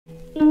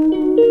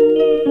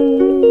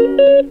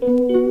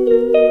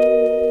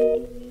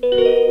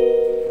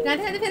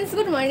Radhe Radhe friends,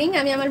 good morning.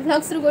 আমি আমার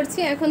blog শুরু করছি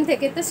এখন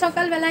থেকে। তো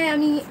সকালবেলায়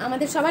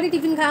আমাদের সবারই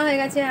টিফিন খাওয়া হয়ে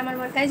গেছে, আমার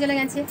বর কাজে চলে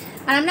গেছে,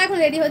 আর আমরা এখন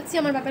রেডি হচ্ছি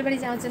আমার বাপের বাড়ি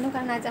যাওয়ার জন্য,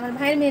 কারণ আজ আমার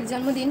ভাইয়ের মেয়ের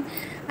জন্মদিন।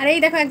 আর এই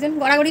দেখো একজন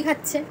গড়াগড়ি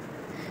খাচ্ছে,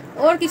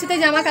 ওর কিছুতে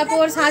জামা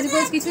কাপড়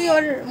সাজগোজ কিছুই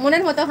ওর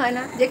মনের মতো হয়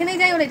না। যেখানেই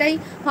যাই ওর এটাই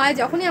হয়,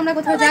 যখনই আমরা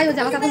কোথাও যাই ও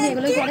জামা কাপড় নিয়ে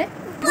এগুলোই পরে।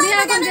 বুড়িয়া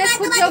এখন ড্রেস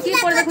খুঁজছে, ও কী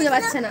পরবে খুঁজে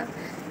পাচ্ছে না।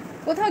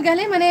 কোথাও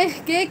গেলে মানে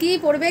কে কী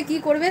পরবে কী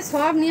করবে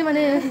সব নিয়ে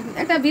মানে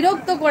একটা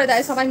বিরক্ত করে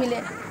দেয় সবাই মিলে।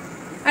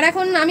 আর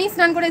এখন আমি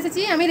স্নান করে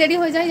এসেছি, আমি রেডি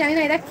হয়ে যাই, জানি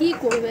না এরা কী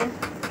করবে।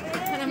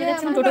 আর আমি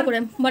যাচ্ছিলাম টোটো করে,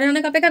 বরের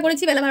অনেক অপেক্ষা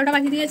করেছি, বেলা 12টা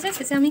বাকি দিয়েছে,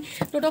 শেষে আমি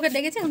টোটোকে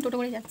ডেকেছি, এখন টোটো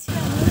করে যাচ্ছি।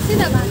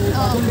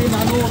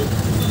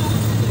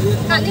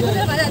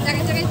 কালীপুরের বাজার,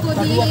 জায়গায় জায়গায়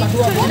প্রদীপ,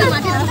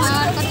 মাটির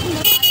ভার,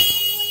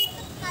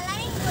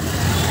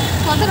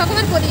 কত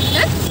রকমের প্রদীপ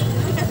না।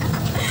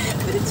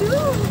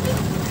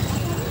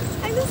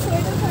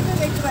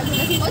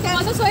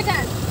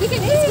 সোয়েটার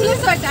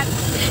সোয়েটার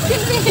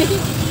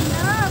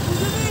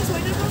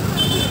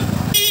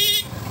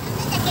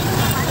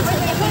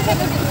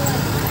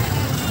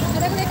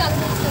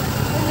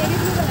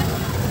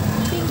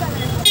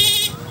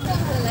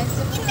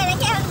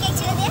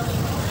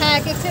হ্যাঁ,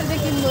 কেক ছেড়ে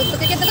কিনবো। তো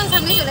কেকের দোকান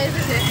সামনেই চলে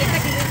এসেছে, কেকটা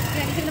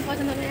কিনে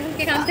পছন্দ হবে। এখন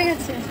কেক আনতে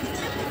গেছে,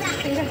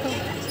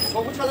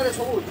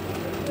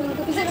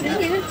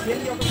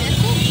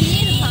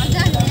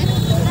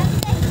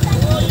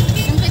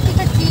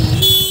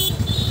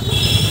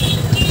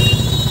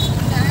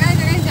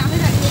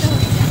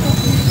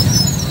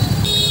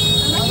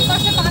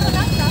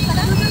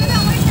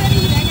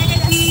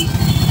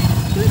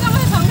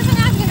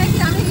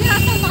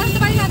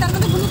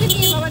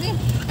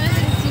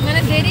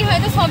 দেরি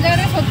হয়তো সব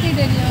জায়গায় সত্যি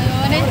দেরি হয়,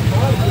 মানে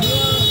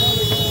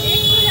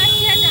একটু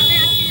যাচ্ছি আর জামে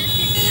আটকে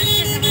যাচ্ছি, একটু যাচ্ছি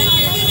আর জামে আটকে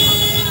যাচ্ছি।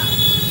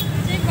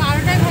 সেই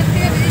 12টার ঘর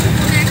থেকে বেরিয়েছি,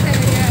 কোনো একটা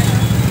বেরিয়ে গেল।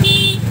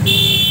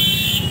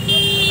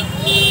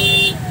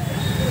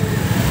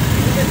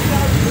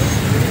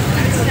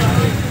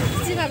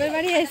 বাপের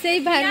বাড়ি এসেই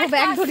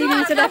ব্যাগ ধরিয়ে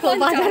নিয়েছে, দেখো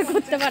বাজার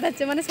করতে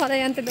পারাচ্ছে, মানে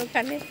সদাই আনতে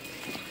দোকানে।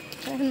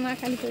 এখন মা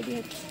খালি তৈরি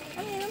হচ্ছে,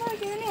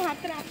 আমি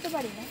হাতে রাখতে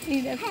পারি না। এই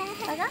দেখো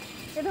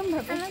এরকম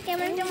ভাবে আমার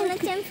কেমন একটা মনে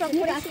হচ্ছে আমি সব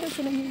করে আসতে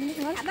ছিলাম,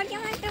 আবার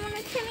কেমন একটা মনে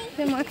হচ্ছে আমি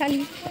মা খালি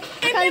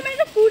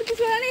একটা কুর্তি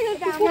ছোড়া নেই,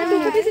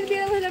 কুর্তি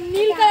দিয়ে বললাম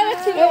নীল কালার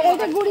ছিল,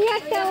 ওটা গুড়ি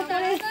একটা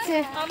ওটারে এসেছে,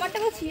 আমারটা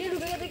তো ছিঁড়ে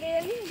ঢুকে গেছে কে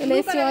জানি, চলে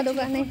এসেছে ওর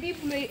দোকানে।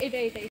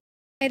 এটাই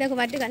এই দেখো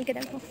বার্থডে কালকে,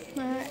 দেখো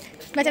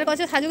বেচারা কত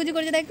সাজুগুজি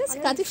করেছে, দেখো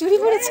কাছে চুরি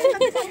পড়েছে।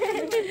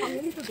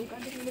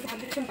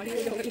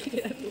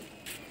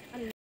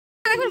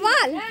 এখন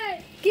বল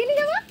কি নিয়ে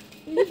যাবো,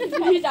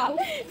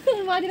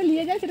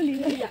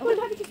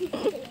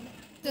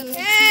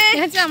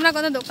 আমরা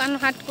কত দোকান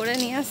হাট করে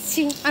নিয়ে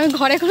আসছি। আমি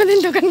ঘরে কোনোদিন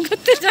দোকান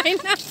করতে যাই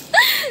না।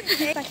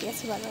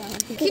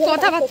 কি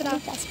কথাবার্তা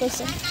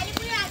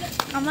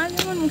আমার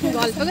যেমন মুখে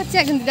গল্প করছে,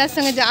 একজন দিদার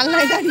সঙ্গে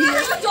জানলায় দাঁড়িয়ে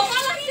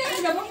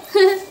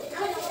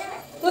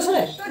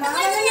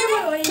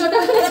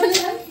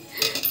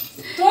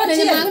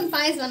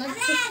পায়েস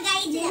বানাচ্ছে।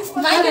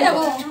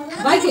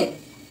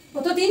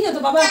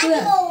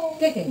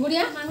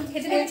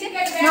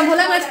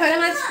 ভোলা মাছ, খয়রা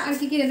মাছ আর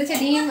কি কি রেঁধেছে,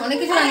 ডিম, অনেক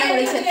কিছু রান্না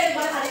করেছে।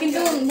 কিন্তু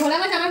ভোলা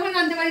মাছ আমার ঘরে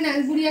রাঁধতে পারি না,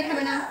 গুড়িয়া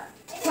খাবে না।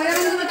 খয়রা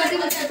মাছগুলো কাটি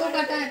করছে, এত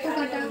কাটা এত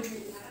কাটা।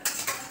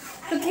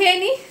 তো খেয়ে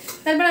নি,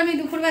 তারপর আমি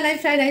দুপুরবেলায়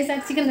ফ্রাইড রাইস আর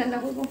চিকেন রান্না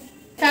করবো।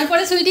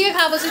 তারপরে সুইটিকে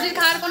খাওয়াবো, সুইটির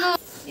খাওয়ার কোনো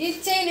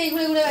ইচ্ছেই নেই,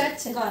 ঘুরে ঘুরে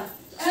বেড়াচ্ছে।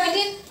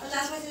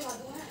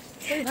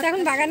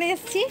 এখন বাগানে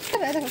এসছি,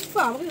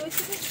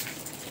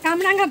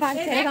 কামরাঙা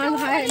বাড়ছে, কারণ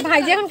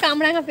ভাই যে এখন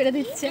কামরাঙা ফেলে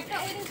দিচ্ছে।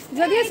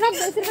 যদিও সব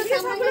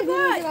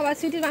বাবা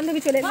সুইটির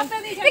বান্ধবী চলে এলো,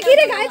 কি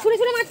রে গায়ে ছুঁড়ে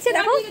ছুঁড়ে মারছে,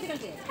 দেখো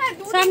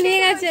সব নিয়ে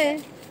গেছে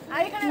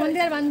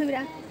মন্দিরের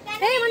বান্ধবীরা।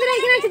 এই মন্দিরা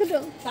এখানে আছে দুটো,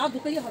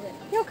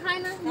 কেউ খায়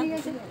না, নিয়ে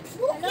গেছে।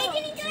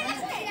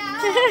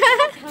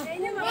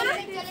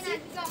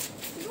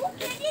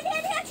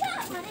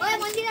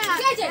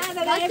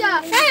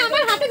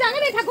 আমার হাতে জায়গা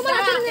নেই, ঠাকুমার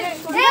হাতে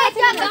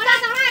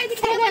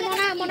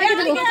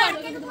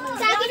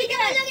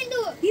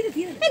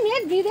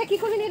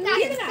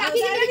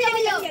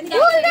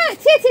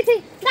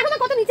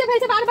কত নিচে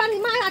ফেলছে বারবার,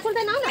 মা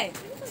আঁচলটা নাও না,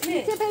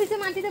 নিচে ফেলছে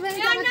মাটিতে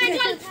ফেলছে।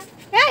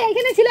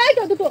 এইখানে ছিল এই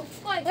তো দুটো,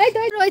 এই তো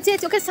রয়েছে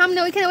চোখের সামনে,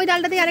 ওইখানে ওই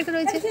ডালটাতে আরেকটা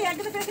রয়েছে।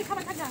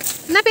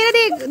 না পেরে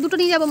দে, দুটো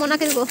নিয়ে যাবো,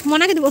 মনাকে দেবো,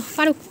 মনাকে দেবো,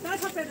 পারুক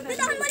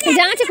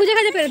যা আছে খুঁজে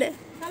খাজে পেরে দে।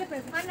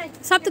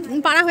 সব তো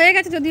পাড়া হয়ে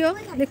গেছে, যদিও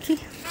দেখি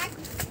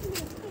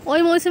ওই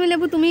মৌসুমি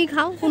লেবু তুমিই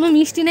খাও, কোনো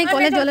মিষ্টি নেই,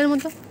 কলের জলের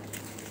মতো।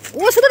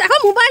 ও শুধু দেখো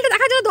মোবাইলটা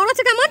দেখার জন্য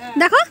দৌড়াচ্ছে কেমন,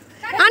 দেখো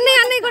আর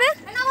নেই করে।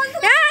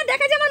 হ্যাঁ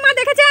দেখেছে আমার মা,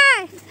 দেখেছে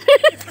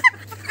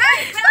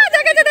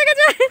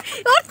দেখেছে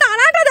ওর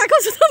তারাটা দেখো,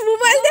 শুধু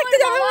মোবাইল দেখতে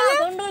যাবে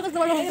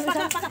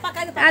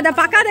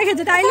পাকা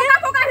দেখেছে, তাইলে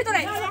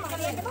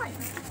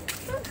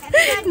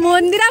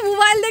মন্দিরা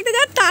মোবাইল দেখতে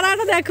যাও,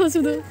 তারাটা দেখো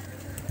শুধু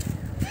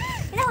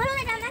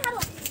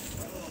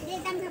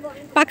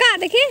পাকা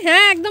দেখি।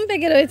 হ্যাঁ একদম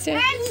পেকে রয়েছে,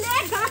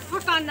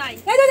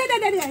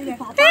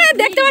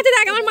 দেখতে পাচ্ছি,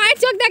 দেখ আমার মায়ের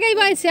চোখ দেখ এই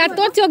বয়সে, আর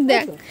তোর চোখ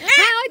দেখ।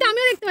 হ্যাঁ ওই তো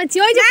আমিও দেখতে পাচ্ছি,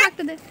 ওই যে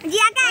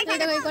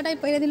কটাই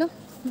পেরে দিল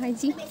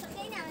ভাইজি।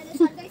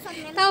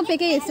 তাও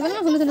পেকে এসছে, বলে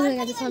না হলুদ হয়ে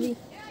গেছে সবই।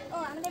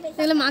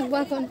 এগুলো মাখবো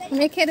এখন,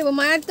 মেখে দেবো।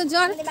 মায়ের তো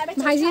জ্বর,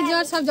 ভাইজির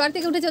জ্বর, সব জ্বর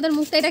থেকে উঠেছে, ওদের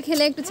মুখটা এটা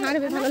খেলে একটু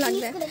ছাড়বে, ভালো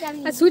লাগবে।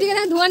 আর সুইটিকে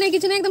দেখা ধোয়া নেই,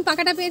 কিছু নেই, একদম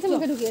পাকাটা পেয়েছে,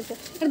 মুখে ঢুকিয়েছে।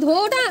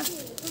 ধোটা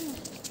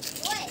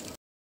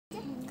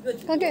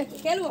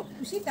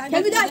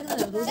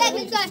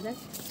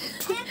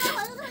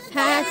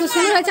হ্যাঁ, খুব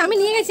সুন্দর হয়েছে। আমি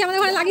নিয়ে গেছি, আমাদের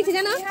ঘরে লাগিয়েছি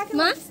জানো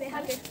মা,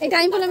 এই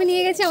টাইম ফল আমি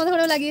নিয়ে গেছি, আমাদের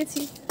ঘরেও লাগিয়েছি।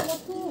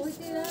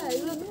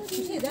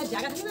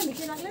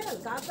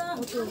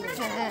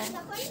 হ্যাঁ,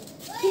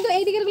 কিন্তু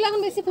এই দিকের গুলো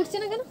এখন বেশি ফুটছে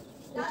না কেন?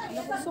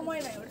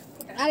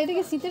 আর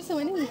এটাকে শীতের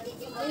সময় নেই,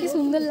 কি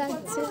সুন্দর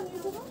লাগছে।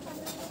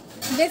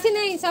 বেশি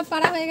নেই, সব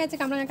পাড়া হয়ে গেছে।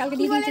 কামরাঙ্গা কালকে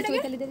দিয়ে দিয়েছে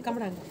চৈতালিদের।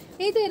 কামরাঙ্গা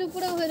এই তো এর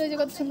উপরেও হয়ে রয়েছে,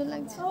 কত সুন্দর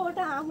লাগছে।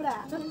 ওটা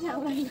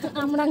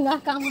আমরাঙ্গা,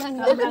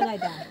 কামরাঙ্গা।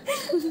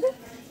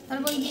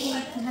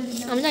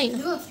 আমি জানি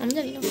না, আমি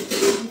জানি না।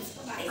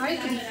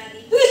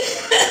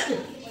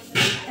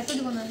 এত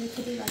দেবো না,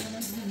 খেতেই পারবো না।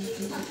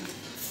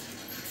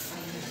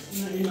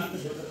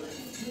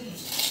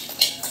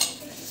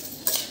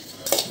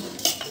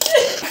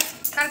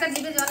 কার কার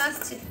জিভে জল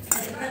আসছে?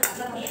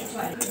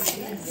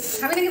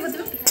 খাবে নাকি বলতে?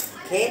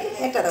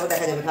 একটা দাও,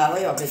 দেখা যাবে খাওয়া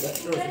হয় অফিসে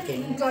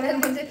জ্বরের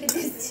মধ্যে খেতে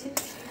ইচ্ছে।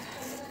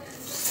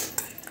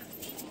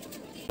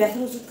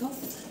 ব্যথার ওষুধ খাও।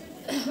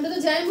 ওটা তো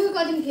যাই মুখে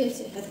কদিন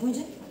খেয়েছে,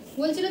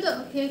 বলছিল তো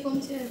খেয়ে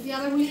কমছে, দিয়ে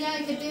আবার ভুলে যায়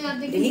খেতে। আর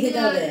দেখি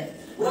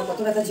আমার কত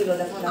ব্যথা ছিল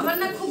দেখো। আমার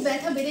না খুব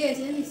ব্যথা বেড়ে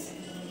গেছে জানিস,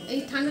 এই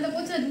ঠান্ডাটা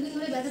পড়ছে, দুদিন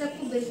ধরে ব্যথাটা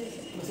খুব বেড়ে গেছে।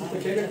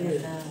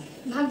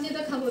 ভাবছি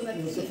এটা খাবো এবার।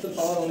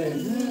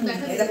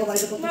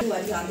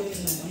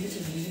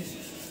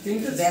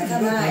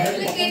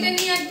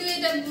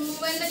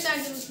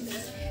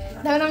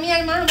 ধরুন আমি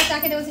আর মা আমরা চা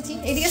খেতে বসেছি,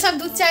 এদিকে সব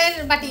দুধ চায়ের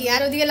বাটি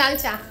আর ওদিকে লাল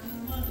চা,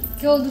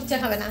 কেউ দুধ চা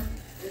খাবে না।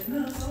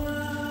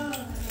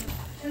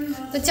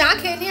 তো চা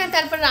খেয়ে নিই আর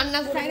তারপর রান্না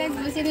ফ্রাইড রাইস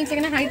বসিয়ে দিয়েছি,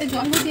 এখানে হাঁড়িতে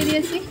জল বসিয়ে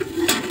দিয়েছি।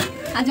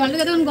 আর জলটা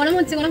যতক্ষণ গরম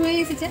হচ্ছে, গরম হয়ে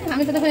এসেছে,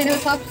 আমি ততক্ষণ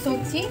এটাকে সব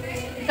সবজি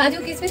কাজু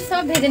কিশমিশ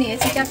সব ভেজে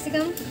নিয়েছি।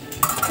 ক্যাপসিকাম,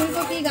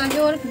 ফুলকপি,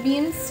 গাজর,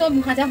 বিনস সব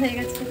ভাজা হয়ে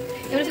গেছে।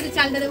 এবারে শুধু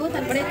চালটা দেবো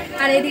তারপরে।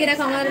 আর এদিকে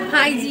দেখো আমার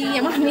ভাইজি,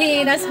 আমার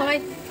মেয়েরা সবাই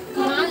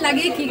গান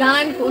লাগিয়ে কি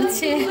গান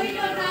করছে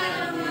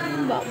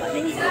বাবা।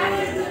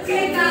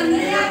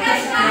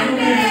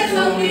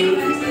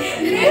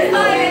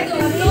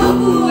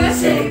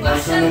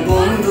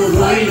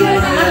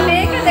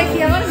 মেয়েকে দেখি,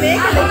 আমার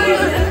মেয়েকে দেখি,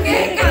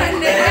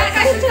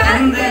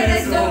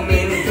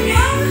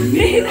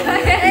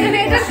 এই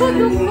মেয়েটা খুব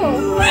দুঃখ,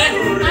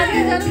 আজকে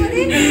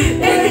জন্মদিন।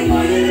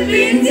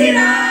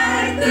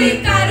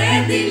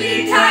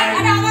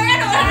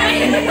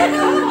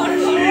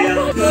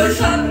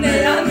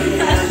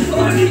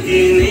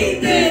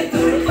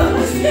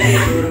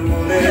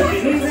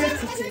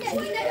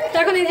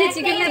 তখন এই যে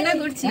চিকেন রান্না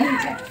করছি,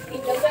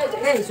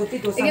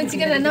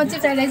 চিকেন রান্না হচ্ছে,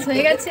 ফ্রাইড রাইস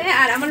হয়ে গেছে।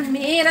 আর আমার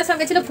মেয়েরা সব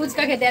গেছিল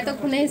ফুচকা খেতে,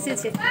 এতক্ষণে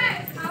এসেছে।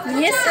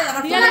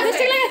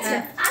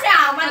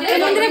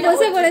 মন্দিরে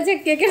বসে পড়েছে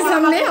কেকের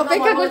সামনে,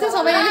 অপেক্ষা করছে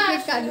সবাই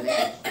কেক কাটবে।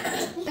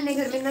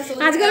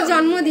 আজকের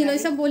জন্মদিন,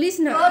 ওইসব বলিস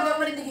না,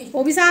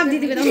 অভিশাপ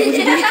দিয়ে দিবে।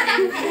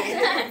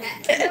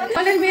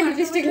 তখন মেয়ে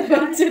লিপস্টিক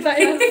লাগাচ্ছে, তাই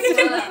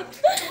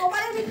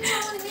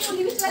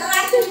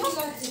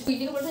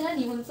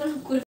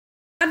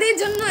তাদের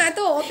জন্য এত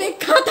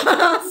অপেক্ষা,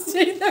 তারা আসছে।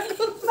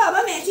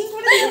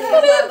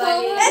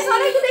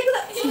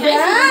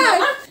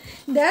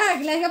 দেখ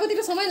লেখাপতি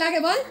একটু সময় লাগে,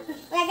 বল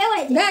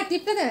দেখ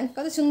টিপটা দেখ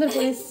কত সুন্দর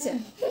করে এসছে,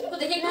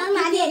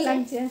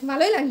 লাগছে,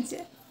 ভালোই লাগছে।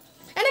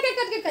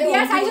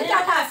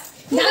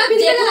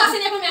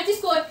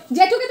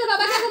 জেঠুকে তো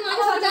বাবাকে এখন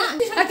মাঝে সাজা,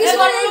 আর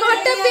কিশোর এই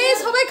ঘরটা পেয়ে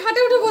সবাই খাটে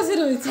উঠে বসে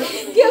রয়েছে,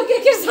 কেউ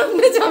কেকের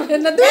সামনে যাবে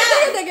না, দূর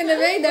থেকে দেখে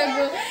নেবে। এই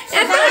দেখো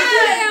এত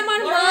আমার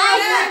মা,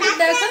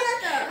 দেখো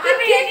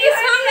কেকের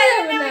সামনে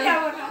যাবে না।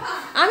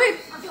 আমি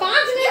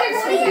 5 মিনিট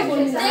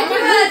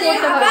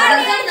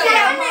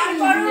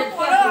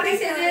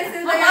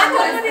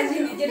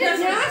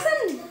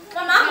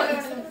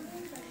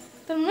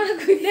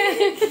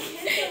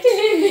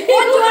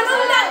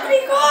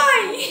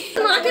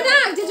মাকে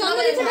ডাক, যে জন্ম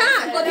দিচ্ছে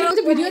ডাক,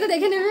 ভিডিওতে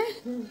দেখে নেবে।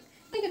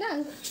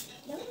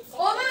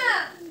 ও মা,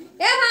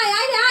 এ ভাই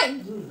আয় রে আয়,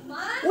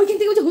 ওই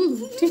কিন্তু বলছে হুম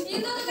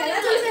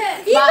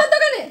কি করতে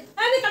গেলে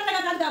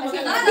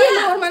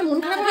ওর মার মন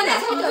খারাপ হয়ে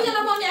গেছে,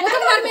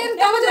 প্রথমবার মেয়ের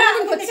বাবা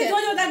জন্মদিন করছে।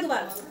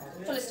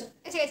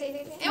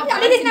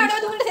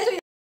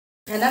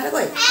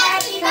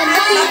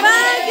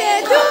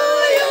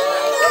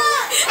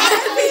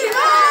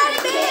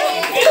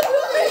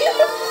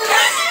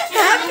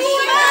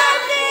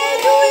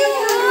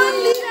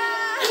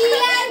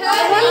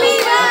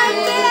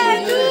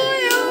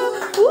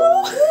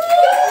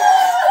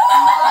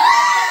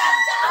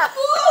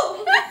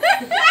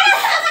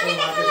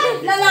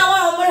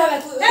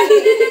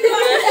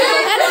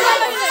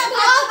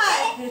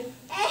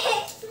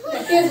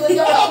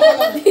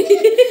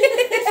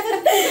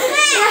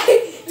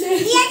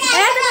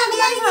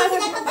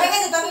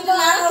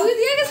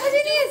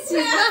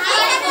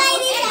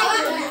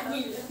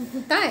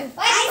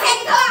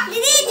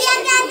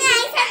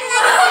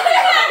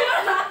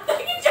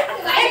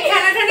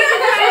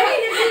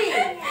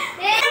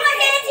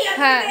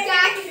 হ্যাঁ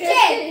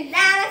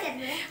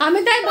আমি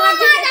তাই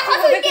ভাবছি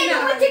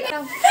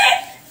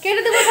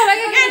কেটে দেবো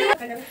সবাইকে।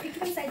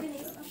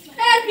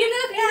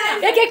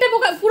 এই কেকটা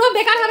পুরো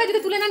বেকার হবে যদি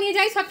তুলে না নিয়ে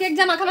যাই। সব কেক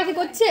যা মাখামাখি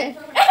করছে।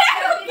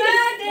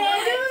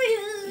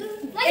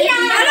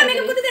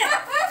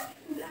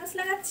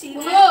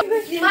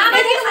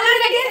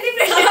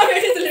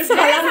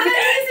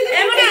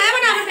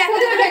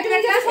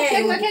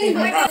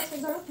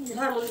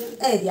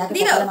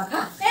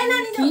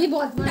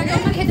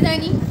 খেতে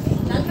দেয়নি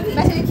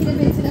খিদে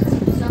পেয়েছিল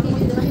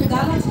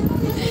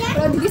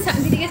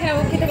দিদিকে ছাড়া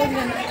ও খেতে বলছিল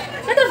না।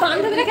 তোর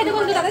বান্ধবীরা খেতে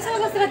বলতো তাদের সঙ্গে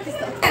বসতে পারছিস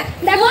তো।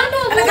 দেখো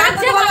একটা গান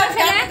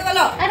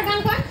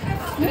কর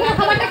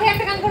খাবারটা খেয়ে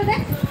একটা গান করে দে।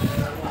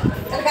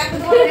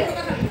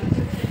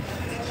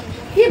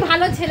 কি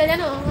ভালো ছেলে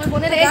জানো আমার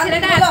বোনের এই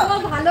ছেলেটা এত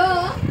ভালো।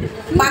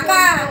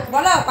 পাকা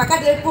বলো পাকা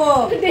দেখবো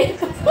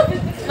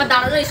আমার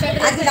দাঁড়ানো এসে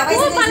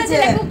খুব ভালো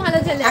ছেলে খুব ভালো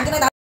ছেলে।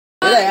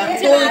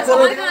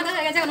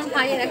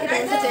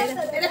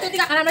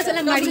 আমরা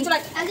চলে বাড়ি।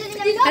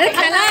 আরে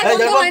খেলা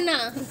বন্ধ হয় না।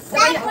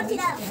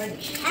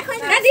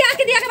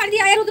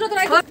 রুদ্র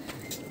তোরা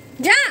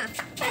যা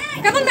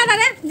কেমন দাদা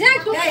রে যা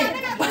একটু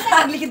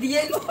দিয়ে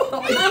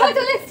আবার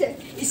চলে এসছে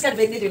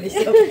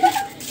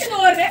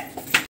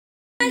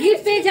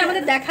গিফট পেয়েছে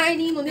আমাদের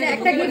দেখায়নি মন্দিরে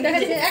একটা গিফট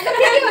দেখাচ্ছে একদম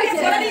ঠিকই হয়েছে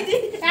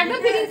একদম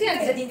ফিটিংসই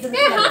আছে।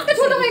 এই হাতটা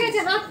ছোট হয়ে গেছে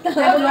হাতটা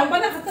লম্বা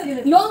না হাতটা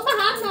লম্বা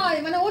হাত নয়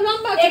মানে ও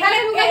লম্বা এখানে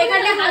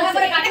হালকা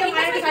করে কাটে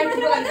মাইরে সাইড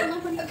করে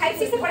 5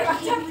 6 এ পড়ে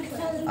বাচ্চা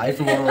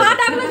আরেকটু বড় হাত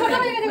আপনার ছোট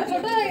হয়ে গেছে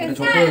ছোট হয়ে গেছে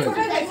ছোট হয়ে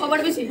গেছে খবর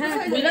বেশি হ্যাঁ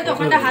বুঝলে তো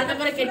ওখানটা হালকা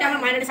করে কেটে আমার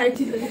মাইরে সাইড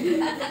ছিল।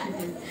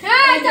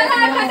 হ্যাঁ চলো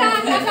টাটা।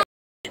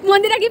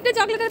 মন্দিরা গিফটে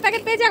চকলেটের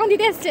প্যাকেট পেয়েছে এখন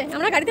দিতে এসেছে।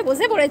 আমরা গাড়িতে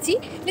বসে পড়েছি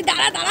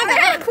দাঁড়া দাঁড়া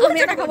দাঁড়া আমি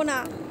এটা খাবো না।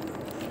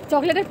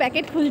 চকলেটের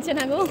প্যাকেট খুলছে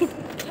না গো।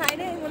 খাই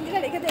রে মন্দিরা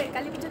রেখে দে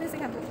কালী পুজোতে এসে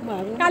খাবো।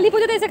 কালী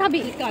পুজোতে এসে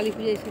খাবি? কালী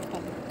পুজোতে এসে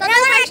খাবো। তোরা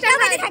 5 স্টার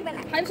থাকবে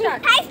না 5 স্টার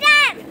 5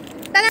 স্টার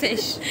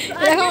শেষ।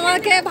 দেখো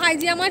আমাকে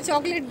ভাইজি আমার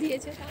চকলেট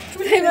দিয়েছে।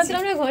 এইমাত্র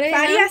আমরা ঘরে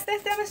বাড়ি আস্তে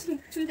আস্তে আমার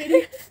চুল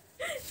বেরিয়ে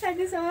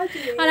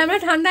আর আমরা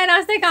ঠান্ডায়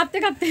রাস্তায় কাঁপতে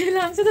কাঁপতে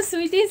এলাম। শুধু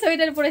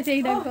সোয়েটার পরেছে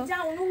এই দেখো যা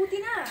অনুভূতি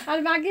না। আর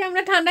বাকি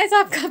আমরা ঠান্ডায়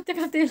সব কাঁপতে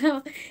কাঁপতে এলাম।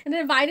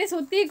 বাইরে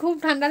সত্যিই খুব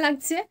ঠান্ডা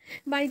লাগছে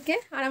বাইকে।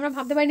 আর আমরা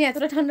ভাবতে পারিনি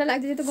এতটা ঠান্ডা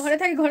লাগছে যেহেতু ঘরে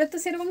থাকি। ঘরে তো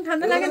সেরকম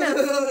ঠান্ডা লাগে না।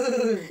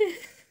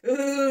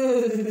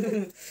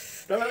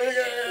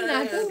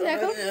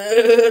 দেখো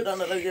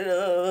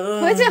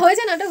হয়েছে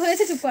হয়েছে নাটক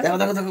হয়েছে চুপ কর।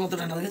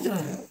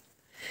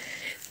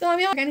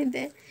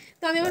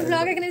 তো আমি আমার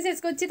ব্লগ এখানে শেষ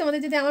করছি। তোমাদের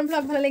যদি আমার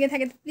ব্লগ ভালো লেগে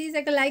থাকে প্লিজ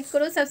একটা লাইক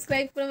করো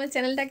সাবস্ক্রাইব করো আমার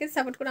চ্যানেলটাকে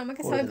সাপোর্ট করো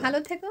আমাকে। সবাই ভালো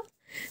থেকো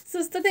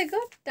সুস্থ থেকো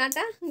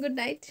টাটা গুড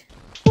নাইট।